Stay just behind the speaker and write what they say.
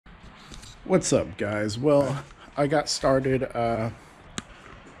What's up, guys? Well, I got started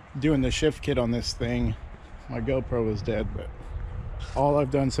doing the shift kit on this thing. My GoPro is dead, but all I've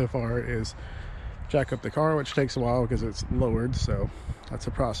done so far is jack up the car, which takes a while because it's lowered, so that's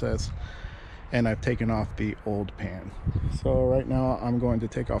a process. And I've taken off the old pan. So right now I'm going to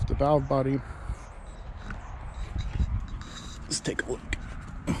take off the valve body. Let's take a look.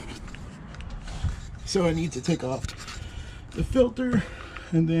 So I need to take off the filter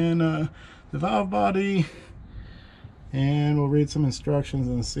and then the valve body, and we'll read some instructions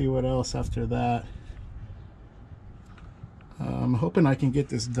and see what else after that. I'm hoping I can get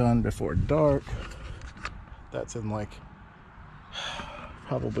this done before dark. That's in like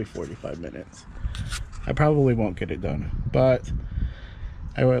probably 45 minutes. I probably won't get it done, but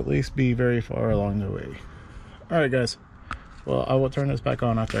I will at least be very far along the way. All right, guys. Well, I will turn this back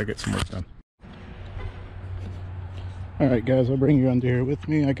on after I get some work done. All right, guys, I'll bring you under here with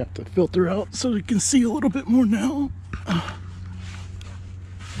me. I got the filter out so you can see a little bit more now.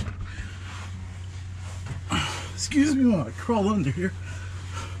 Excuse me while I crawl under here.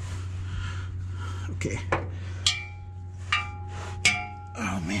 Okay.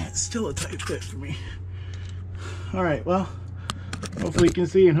 Oh man, it's still a tight fit for me. All right, well, hopefully you can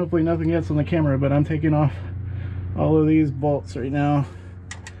see, and hopefully nothing gets on the camera, but I'm taking off all of these bolts right now.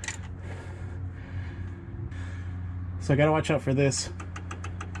 So I gotta watch out for this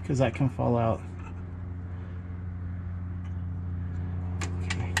because that can fall out.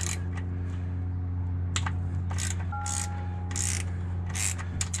 Okay.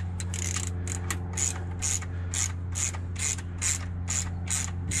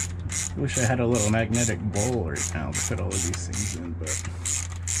 Wish I had a little magnetic bowl right now to put all of these things in, but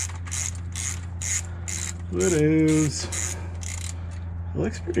it is. It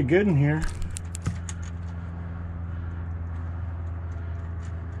looks pretty good in here.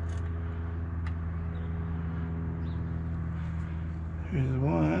 Here's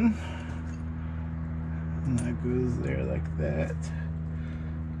one, and that goes there like that.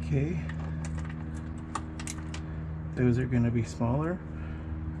 Okay, those are going to be smaller.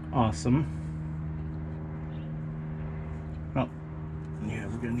 Awesome. Oh, yeah,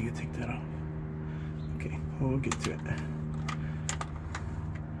 we're going to need to take that off. Okay, we'll get to it.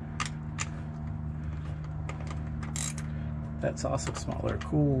 That's also smaller.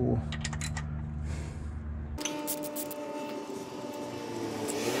 Cool.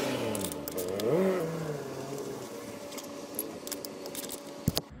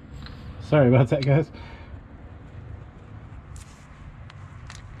 Sorry about that, guys.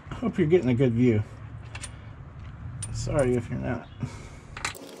 Hope you're getting a good view. Sorry if you're not.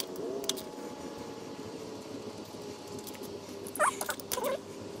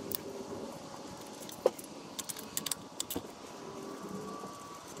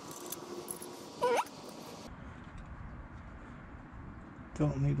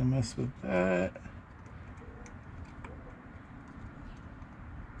 Don't need to mess with that.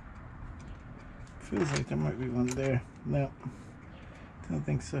 Feels like there might be one there. No, don't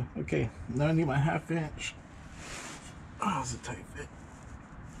think so. Okay, now I need my 1/2 inch. Oh, it's a tight fit.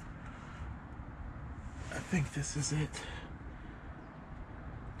 I think this is it.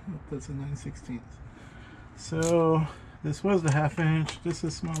 Oh, that's a 9/16. So this was the 1/2 inch. This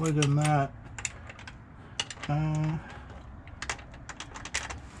is smaller than that. Alright,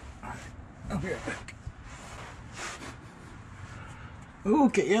 I'll be right back.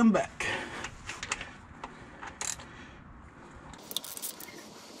 Okay, I'm back.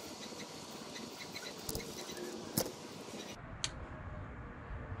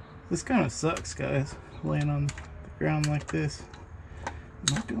 This kind of sucks, guys, laying on the ground like this.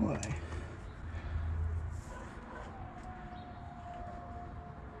 I'm not gonna lie.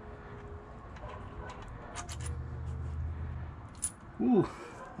 Ooh,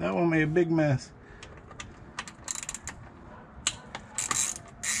 that one made a big mess.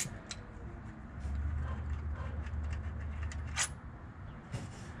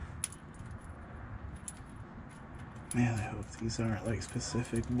 Man, I hope these aren't like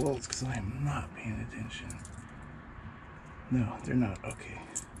specific bolts because I am not paying attention. No, they're not. Okay.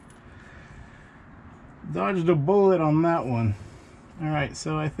 Dodged a bullet on that one. Alright,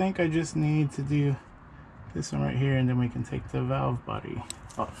 so I think I just need to do this one right here, and then we can take the valve body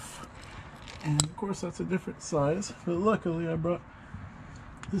off. And of course that's a different size, but luckily I brought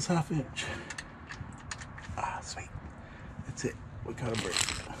this 1/2 inch. Ah, sweet. That's it. We gotta break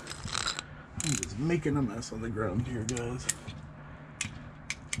it. I'm just making a mess on the ground here, guys.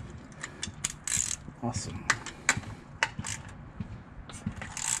 Awesome.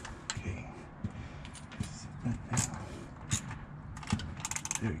 Okay.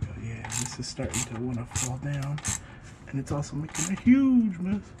 There we go. Yeah, this is starting to want to fall down. And it's also making a huge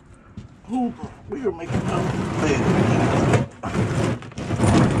mess. Hold on, we are making a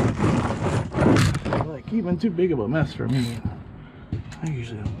like even too big of a mess for me. I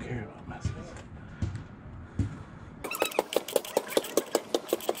usually don't care about messes.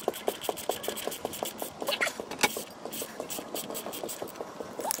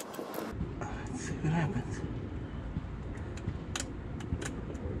 Let's see what happens.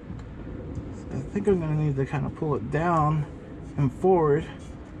 So I think I'm gonna need to kind of pull it down and forward.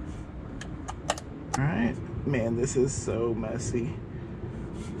 All right, man, this is so messy.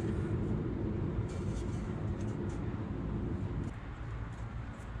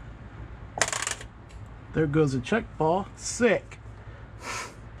 There goes a check ball. Sick.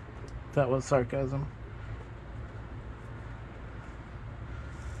 That was sarcasm.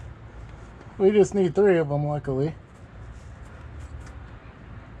 We just need 3 of them, luckily.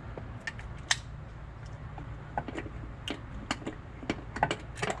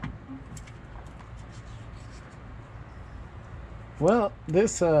 Well,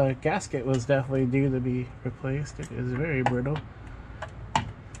 this gasket was definitely due to be replaced. It is very brittle.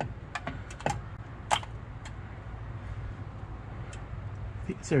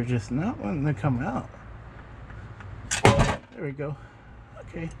 These are just not wanting to come out. There we go.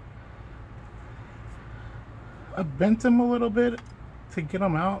 Okay. I bent them a little bit to get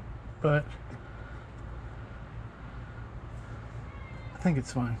them out, but I think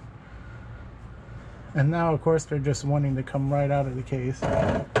it's fine. And now, of course, they're just wanting to come right out of the case. Put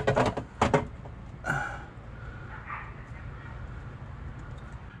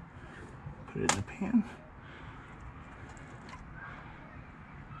it in the pan.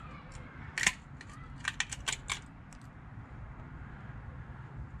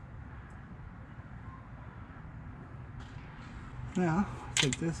 Now,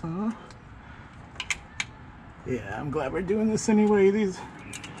 take this off. Yeah, I'm glad we're doing this anyway. These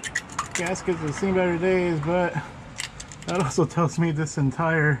gaskets have seen better days, but that also tells me this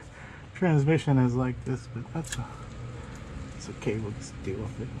entire transmission is like this, but it's okay, we'll just deal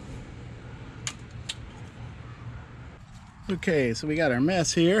with it. Okay, so we got our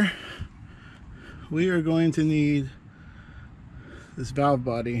mess here. We are going to need this valve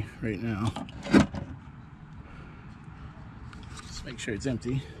body right now. Just make sure it's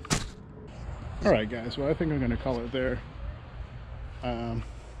empty. Alright guys, well I think I'm going to call it there. I'm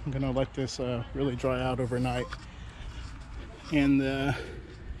going to let this really dry out overnight and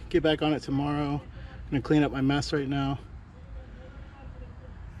get back on it tomorrow. I'm going to clean up my mess right now.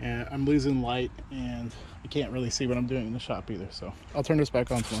 And I'm losing light and I can't really see what I'm doing in the shop either, so I'll turn this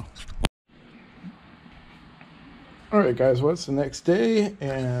back on tomorrow. Alright guys, well it's the next day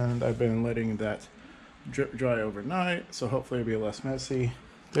and I've been letting that drip dry overnight, so hopefully it'll be less messy.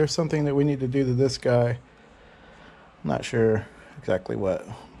 There's something that we need to do to this guy. I'm not sure exactly what,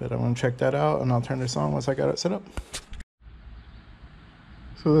 but I'm going to check that out and I'll turn this on once I got it set up.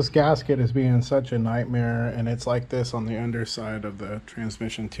 So this gasket is being such a nightmare, and it's like this on the underside of the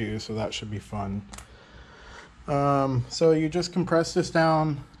transmission too, so that should be fun. So you just compress this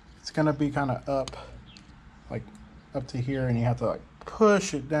down. It's going to be kind of up to here, and you have to like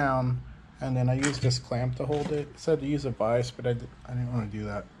push it down, and then I used this clamp to hold it. It said to use a vise, but I didn't want to do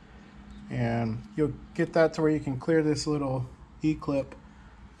that. And you'll get that to where you can clear this little E-clip,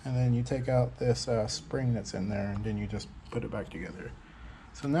 and then you take out this spring that's in there, and then you just put it back together.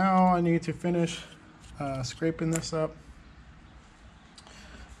 So now I need to finish scraping this up.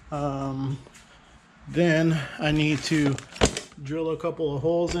 Then I need to drill a couple of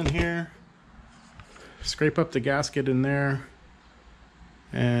holes in here, scrape up the gasket in there,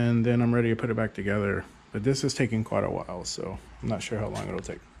 and then I'm ready to put it back together. But this is taking quite a while, so I'm not sure how long it'll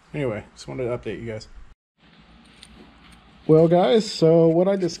take. Anyway, just wanted to update you guys. Well guys, so what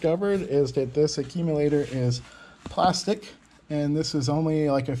I discovered is that this accumulator is plastic, and this is only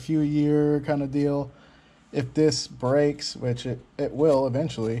like a few year kind of deal. If this breaks, which it will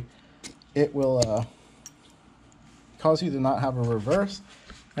eventually, it will cause you to not have a reverse.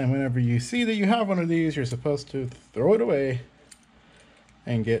 And whenever you see that you have one of these, you're supposed to throw it away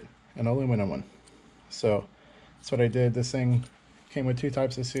and get an aluminum one. So that's what I did. This thing came with 2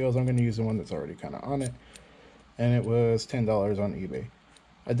 types of seals. I'm going to use the one that's already kind of on it. And it was $10 on eBay.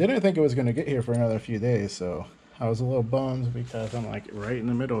 I didn't think it was going to get here for another few days, so I was a little bummed because I'm like right in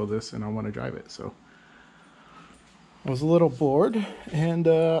the middle of this and I want to drive it. So I was a little bored, and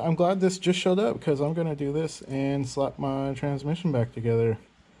I'm glad this just showed up because I'm going to do this and slap my transmission back together.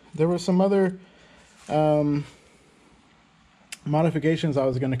 There were some other modifications I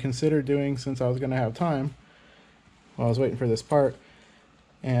was going to consider doing since I was going to have time while I was waiting for this part.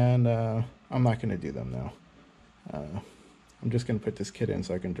 and I'm not going to do them now. I'm just going to put this kit in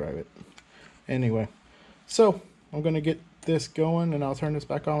so I can drive it. Anyway, so I'm going to get this going, and I'll turn this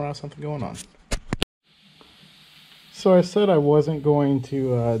back on when I have something going on. So I said I wasn't going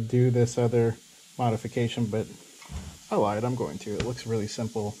to do this other modification, but I lied. I'm going to. It looks really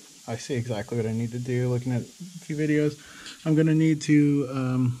simple. I see exactly what I need to do looking at a few videos. I'm going to need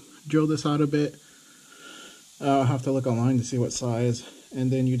to drill this out a bit. I'll have to look online to see what size,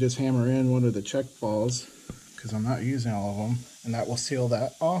 and then you just hammer in one of the check balls, because I'm not using all of them, and that will seal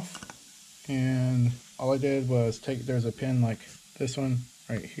that off. And all I did was there's a pin like this one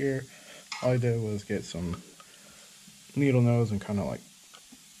right here. All I did was get some needle nose and kind of like,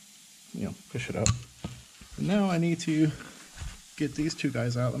 you know, push it up. And now I need to get these two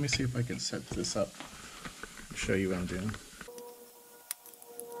guys out. Let me see if I can set this up and show you what I'm doing.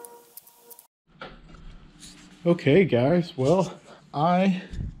 Okay guys, well, I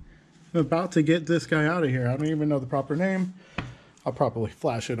am about to get this guy out of here. I don't even know the proper name. I'll probably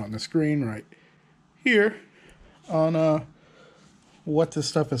flash it on the screen right here on what this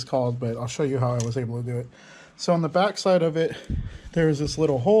stuff is called, but I'll show you how I was able to do it. So on the back side of it, there's this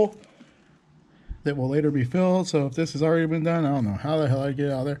little hole that will later be filled. So if this has already been done, I don't know how the hell I get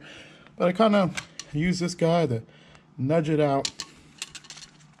it out of there, but I kind of use this guy to nudge it out,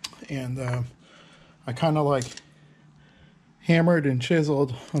 and I kind of like hammered and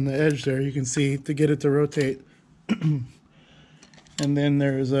chiseled on the edge there, you can see, to get it to rotate. And then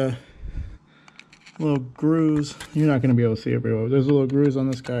there's a little grooves. You're not going to be able to see it very well. There's a little grooves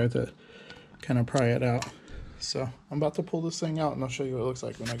on this guy to kind of pry it out. So I'm about to pull this thing out, and I'll show you what it looks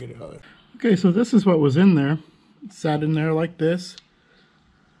like when I get it out of there. Okay, so this is what was in there. It sat in there like this.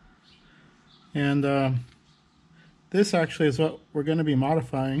 And this actually is what we're going to be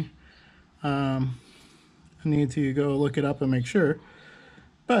modifying. I need to go look it up and make sure.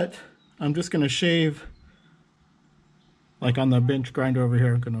 But I'm just going to shave, like on the bench grinder over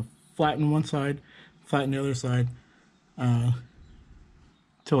here. I'm going to flatten one side, flatten the other side,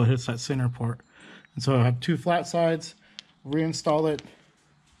 till it hits that center port. And so I have two flat sides, reinstall it.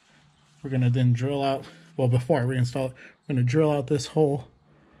 We're going to then drill out, well, before I reinstall it, we're going to drill out this hole.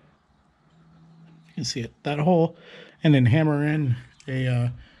 You can see it, that hole, and then hammer in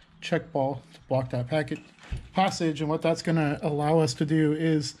a check ball to block that passage. And what that's going to allow us to do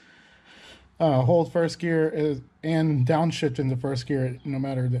is hold first gear and downshift into first gear no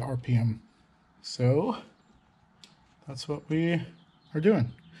matter the RPM. So that's what we are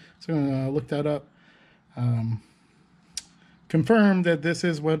doing. So I'm going to look that up. Confirm that this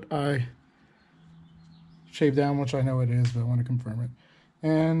is what I shaved down, which I know it is, but I want to confirm it.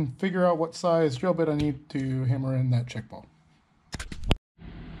 And figure out what size drill bit I need to hammer in that check ball.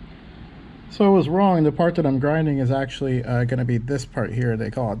 So I was wrong. The part that I'm grinding is actually going to be this part here. They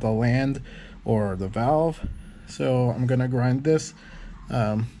call it the land or the valve. So I'm going to grind this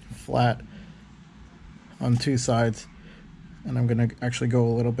flat on two sides. And I'm going to actually go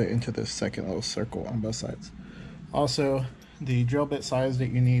a little bit into this second little circle on both sides. Also, the drill bit size that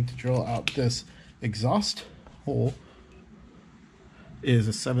you need to drill out this exhaust hole is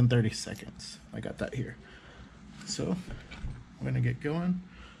a 7/32. I got that here. So I'm going to get going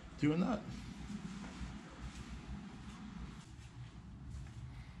doing that.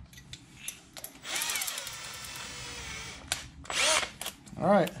 All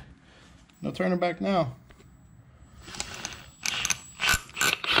right, no turning back now.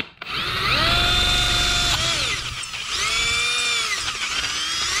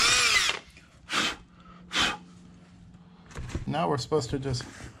 Now we're supposed to just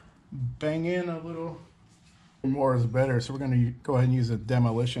bang in a little. More is better, so we're going to go ahead and use a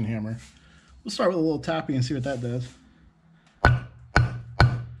demolition hammer. We'll start with a little tapping and see what that does.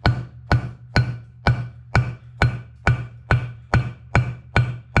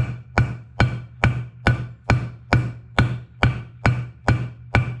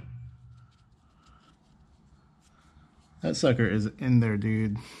 That sucker is in there,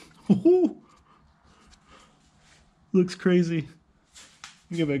 dude. Looks crazy.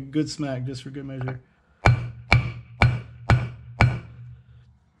 Give it a good smack just for good measure.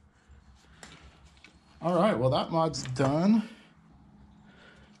 All right, well that mod's done.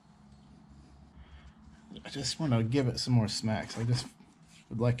 I just want to give it some more smacks. I just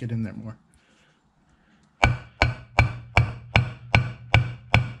would like it in there more.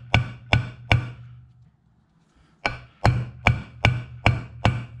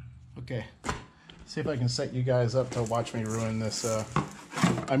 Okay, see if I can set you guys up to watch me ruin this,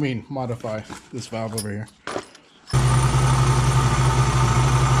 modify this valve over here.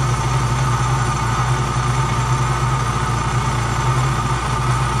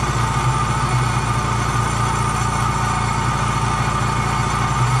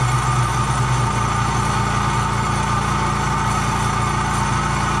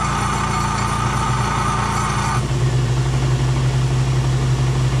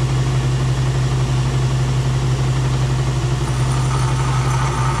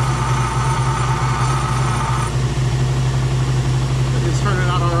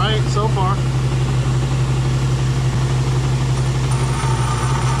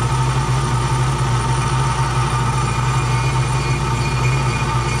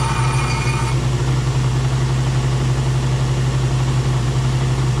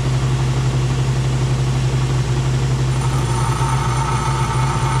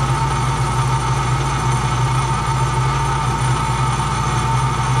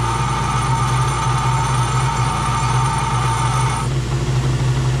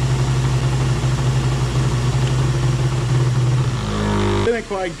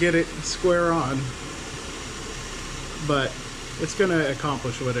 quite get it square on, but it's going to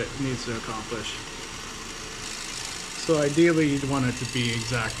accomplish what it needs to accomplish. So ideally you'd want it to be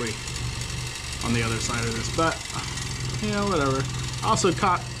exactly on the other side of this, but you know, whatever. I also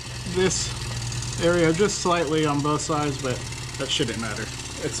caught this area just slightly on both sides, but that shouldn't matter.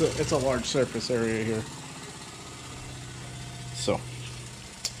 It's a large surface area here. So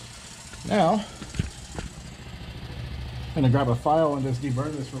now I'm gonna grab a file and just deburr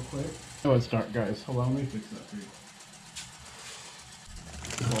this real quick. Oh, it's dark, guys. Hold on, let me fix that for you.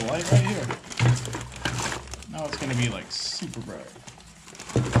 There's a light right here. Now it's gonna be like super bright.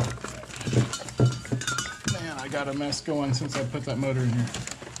 Man, I got a mess going since I put that motor in here.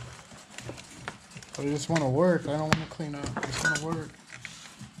 But I just want to work. I don't want to clean up. I just want to work.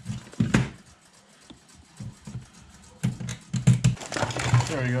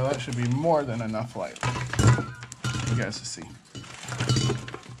 There we go. That should be more than enough light for you guys to see.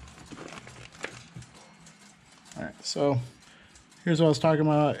 Alright, so here's what I was talking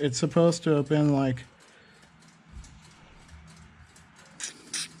about. It's supposed to have been like,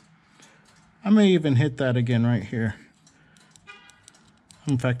 I may even hit that again right here.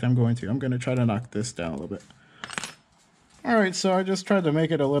 In fact, I'm going to try to knock this down a little bit. Alright, so I just tried to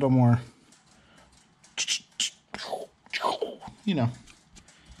make it a little more, you know.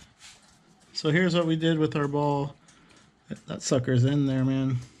 So here's what we did with our ball. That sucker's in there,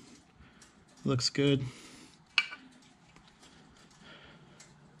 man. Looks good.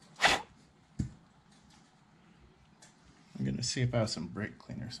 I'm gonna see if I have some brake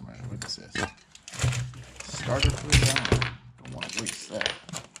cleaner somewhere. What this is. Starter fluid. Don't want to waste that.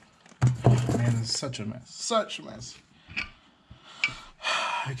 Oh, man, this is such a mess. Such a mess.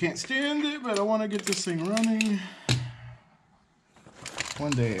 I can't stand it, but I want to get this thing running.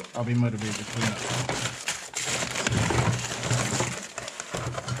 One day I'll be motivated to clean up.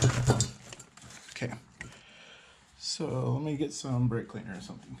 Okay. So let me get some brake cleaner or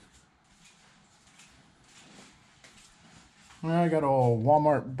something. I got a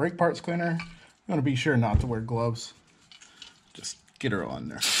Walmart brake parts cleaner. I'm gonna be sure not to wear gloves. Just get her on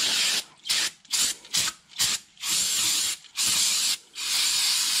there.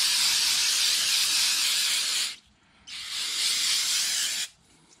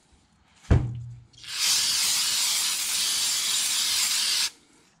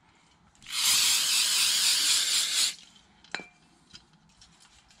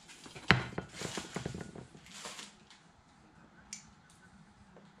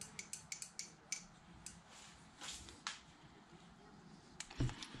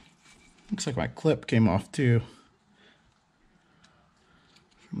 Looks like my clip came off too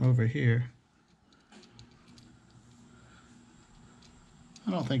from over here.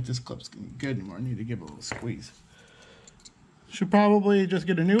 I don't think this clip's gonna be good anymore. I need to give it a little squeeze. Should probably just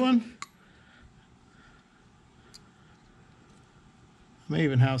get a new one. May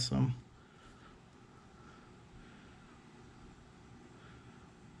even have some.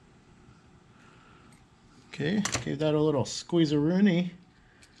 Okay, gave that a little squeeze-a-rooney.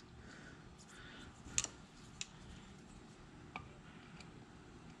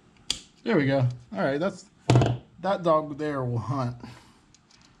 There we go. All right, that dog there will hunt.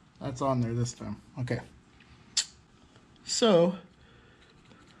 That's on there this time. Okay. So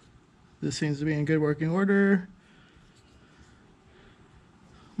this seems to be in good working order.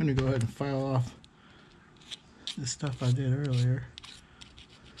 I'm gonna go ahead and file off the stuff I did earlier.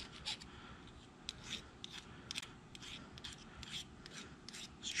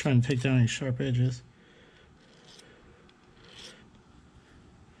 Just trying to take down any sharp edges.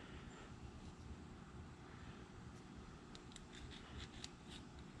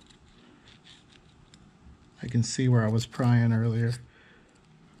 I can see where I was prying earlier.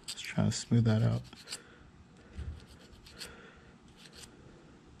 Just trying to smooth that out.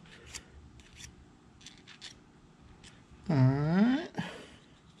 Alright.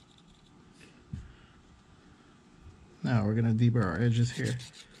 Now we're going to deburr our edges here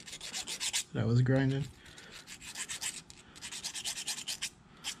that I was grinding.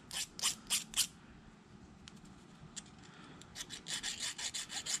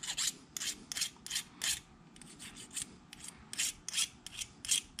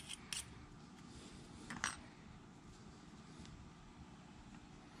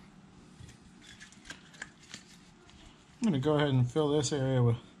 I'm going to go ahead and fill this area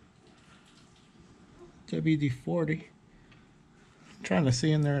with WD-40. I'm trying to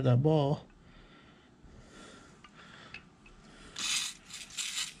see in there that ball.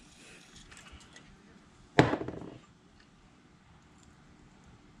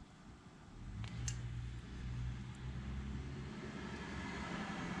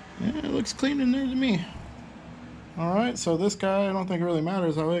 looks clean in there to me. Alright, so this guy, I don't think it really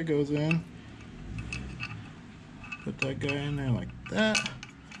matters how it goes in. Put that guy in there like that.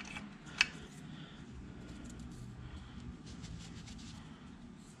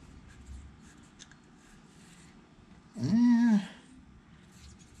 And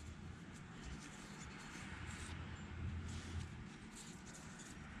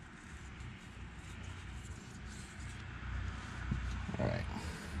alright.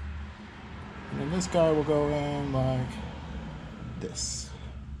 And then this guy will go in like this.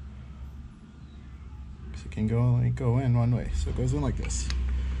 Because it can only go in one way. So it goes in like this.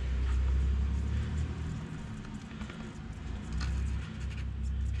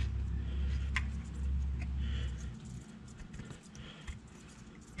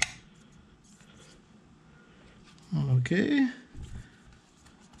 Okay.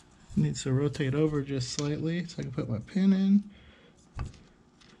 Needs to rotate over just slightly so I can put my pin in.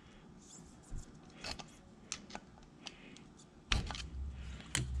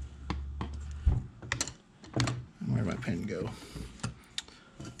 Where'd my pin go?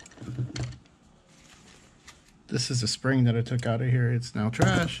 This is a spring that I took out of here. It's now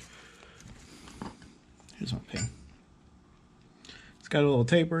trash. Here's my pin. It's got a little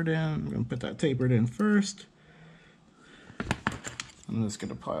tapered in. I'm going to put that tapered in first. I'm just going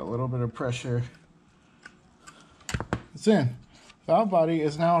to apply a little bit of pressure. It's in. Valve body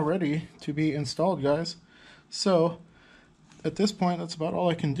is now ready to be installed, guys. So at this point, that's about all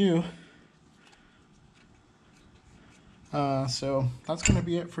I can do. So that's going to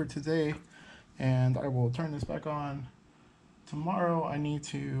be it for today, and I will turn this back on tomorrow. I need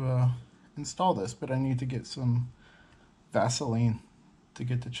to install this, but I need to get some Vaseline to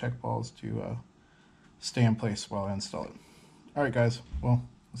get the check balls to stay in place while I install it. Alright guys, well,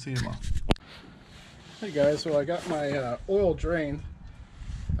 we'll see you tomorrow. Hey guys, so I got my oil drained.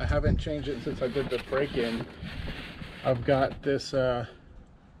 I haven't changed it since I did the break-in. I've got this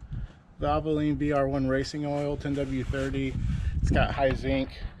Valvoline VR1 racing oil, 10W30. It's got high zinc,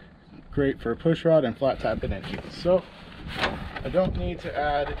 great for push rod and flat tap and engines. So I don't need to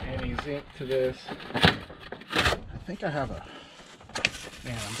add any zinc to this. I think I have a,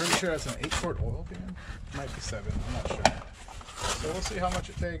 man, I'm pretty sure that's an 8-quart oil pan. Might be 7, I'm not sure. So we'll see how much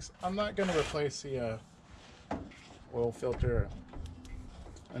it takes. I'm not going to replace the oil filter.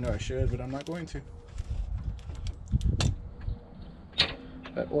 I know I should, but I'm not going to.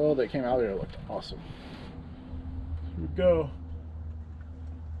 That oil that came out of there looked awesome. Here we go.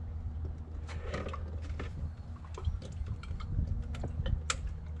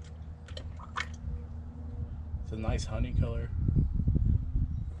 It's a nice honey color.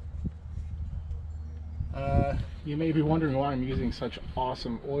 You may be wondering why I'm using such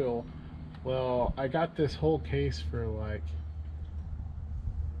awesome oil. Well, I got this whole case for like,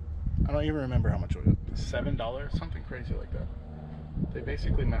 I don't even remember how much it was. $7, something crazy like that. They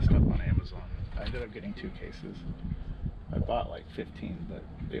basically messed up on Amazon. I ended up getting 2 cases. I bought like 15, but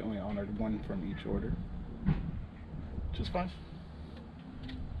they only honored 1 from each order, which is fine.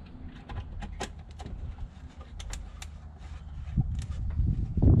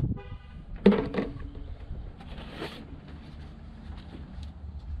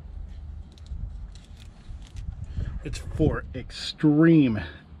 It's for extreme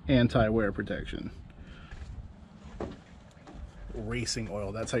anti-wear protection. Racing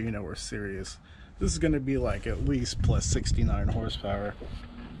oil, that's how you know we're serious. This is going to be like at least plus 69 horsepower,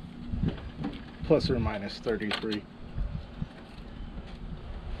 plus or minus 33.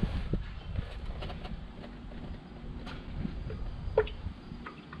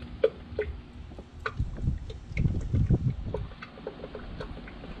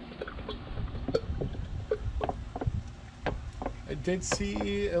 I did see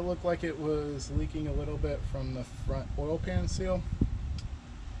it looked like it was leaking a little bit from the front oil pan seal.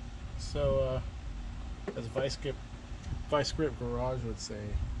 So as Vice Grip Garage would say,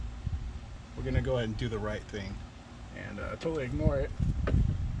 we're gonna go ahead and do the right thing and totally ignore it.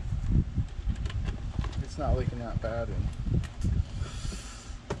 It's not leaking that bad, and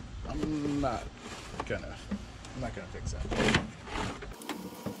I'm not gonna fix that.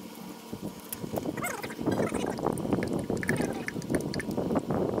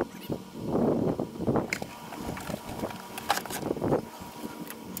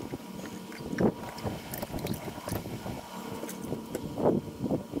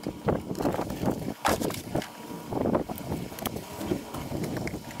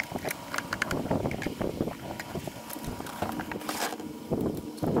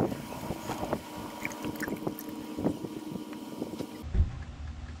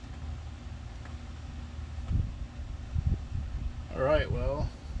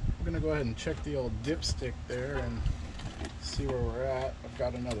 we're gonna go ahead and check the old dipstick there and see where we're at. I've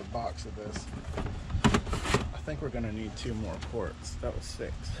got another box of this. I think we're gonna need 2 more quarts. That was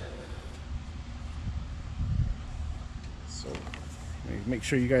 6. So make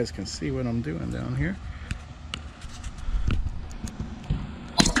sure you guys can see what I'm doing down here.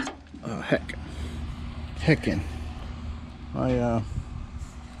 Oh heckin'.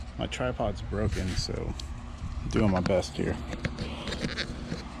 My tripod's broken, so I'm doing my best here.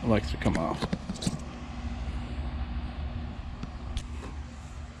 It likes to come off.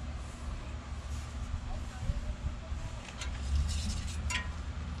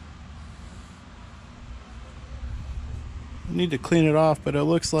 I need to clean it off, but it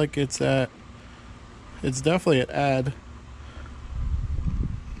looks like it's definitely at add.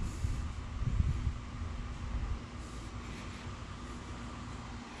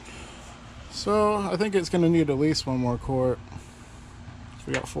 So I think it's going to need at least 1 more quart.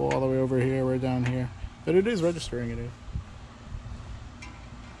 We got full all the way over here, we're down here. But it is registering it is.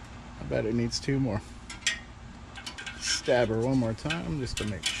 I bet it needs 2 more. Stab her 1 more time just to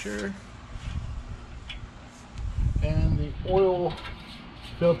make sure. And the oil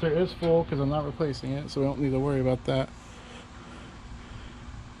filter is full because I'm not replacing it, so we don't need to worry about that.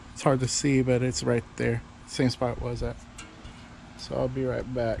 It's hard to see, but it's right there. Same spot it was at. So I'll be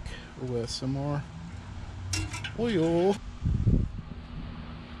right back with some more oil.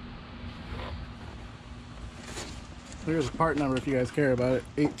 Here's the part number if you guys care about it.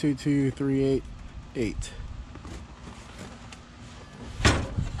 822388.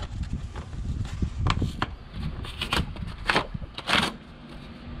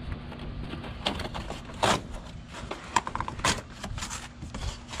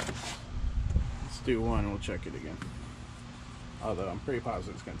 Let's do 1 and we'll check it again. Although I'm pretty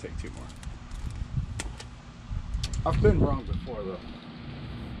positive it's going to take 2 more. I've been wrong before though.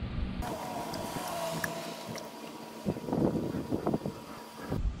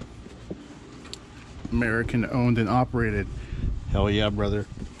 American owned and operated. Hell yeah, brother.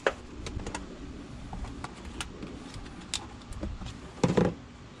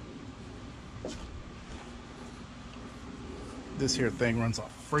 This here thing runs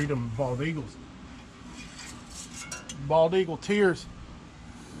off Freedom Bald Eagles. Bald Eagle tears.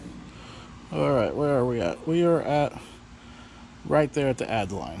 All right, where are we at? We are at right there at the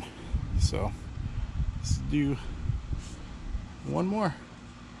add line. So let's do 1 more.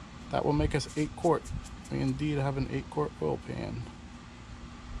 That will make us 8 quart. We indeed have an 8 quart oil pan.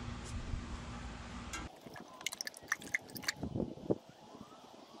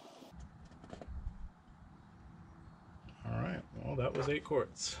 All right, well that was 8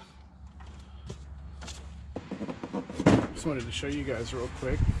 quarts. Just wanted to show you guys real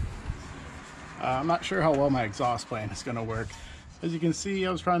quick. I'm not sure how well my exhaust plan is going to work. As you can see,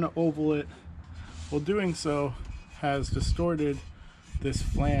 I was trying to oval it. Well, doing so has distorted this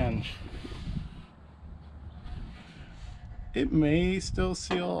flange. It may still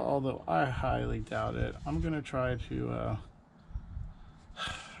seal, although I highly doubt it. I'm going to try to,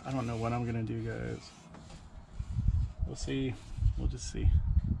 I don't know what I'm going to do, guys. We'll see. We'll just see.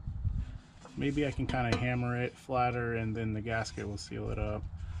 Maybe I can kind of hammer it flatter and then the gasket will seal it up.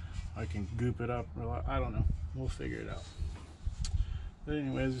 I can goop it up. I don't know. We'll figure it out. But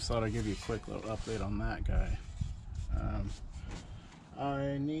anyways, just thought I'd give you a quick little update on that guy.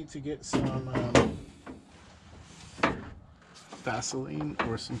 I need to get some Vaseline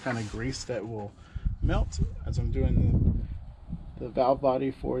or some kind of grease that will melt as I'm doing the valve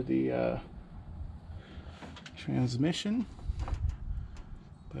body for the transmission.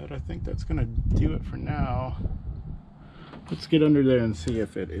 But I think that's gonna do it for now. Let's get under there and see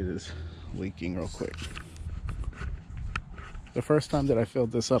if it is leaking real quick. The first time that I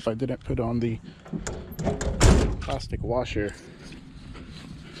filled this up, I didn't put on the plastic washer.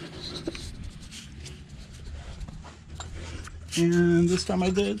 And this time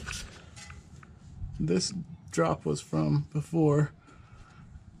I did. This drop was from before.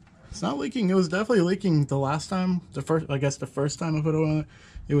 It's not leaking. It was definitely leaking the last time. I guess the first time I put oil on it,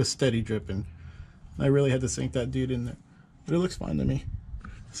 it was steady dripping. I really had to sink that dude in there. But it looks fine to me.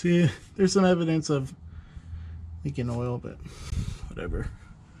 See, there's some evidence of leaking oil, but whatever.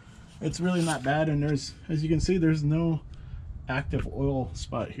 It's really not bad, and there's, as you can see, there's no active oil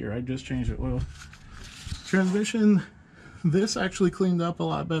spot here. I just changed the oil. Transmission, this actually cleaned up a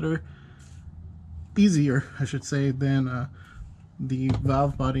lot better, easier I should say, than the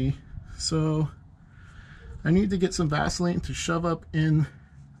valve body. So I need to get some Vaseline to shove up in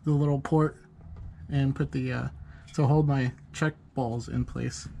the little port and put the to hold my check balls in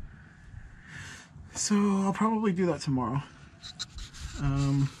place. So I'll probably do that tomorrow.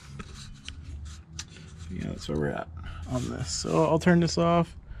 yeah, that's where we're at on this. So I'll turn this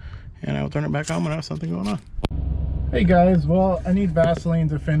off and I'll turn it back on when I have something going on. Hey guys, well, I need Vaseline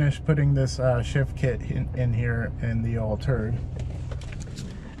to finish putting this shift kit in here in the old TURD.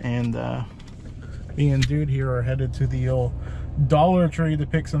 And me and Dude here are headed to the old Dollar Tree to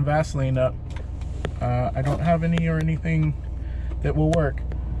pick some Vaseline up. I don't have any or anything that will work,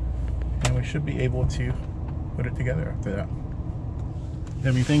 and we should be able to put it together after that.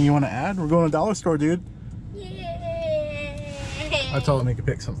 Anything you want to add? We're going to the dollar store, Dude. Yay. I told him he could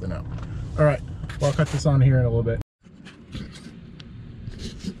pick something up. All right, well, I'll cut this on here in a little bit.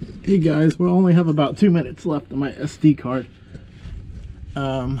 Hey guys, we only have about 2 minutes left on my SD card.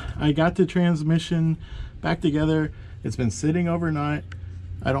 I got the transmission back together. It's been sitting overnight.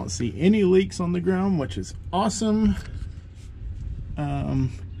 I don't see any leaks on the ground, which is awesome.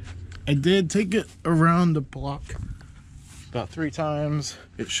 I did take it around the block about 3 times.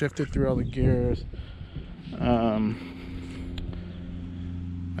 It shifted through all the gears. I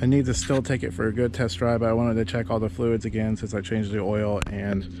need to still take it for a good test drive, but I wanted to check all the fluids again since I changed the oil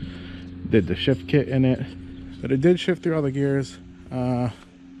and did the shift kit in it. But it did shift through all the gears. I'm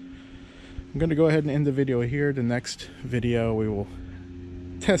going to go ahead and end the video here. The next video we will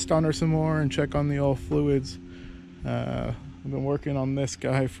test on her some more and check on the oil fluids. I've been working on this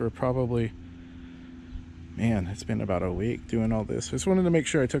guy for probably, man, it's been about a week doing all this. Just wanted to make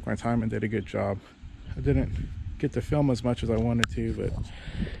sure I took my time and did a good job. I didn't get to film as much as I wanted to, but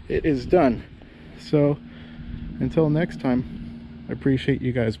it is done. So until next time, I appreciate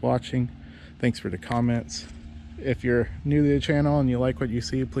you guys watching. Thanks for the comments. If you're new to the channel and you like what you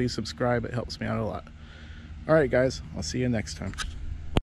see, please subscribe. It helps me out a lot. All right, guys, I'll see you next time.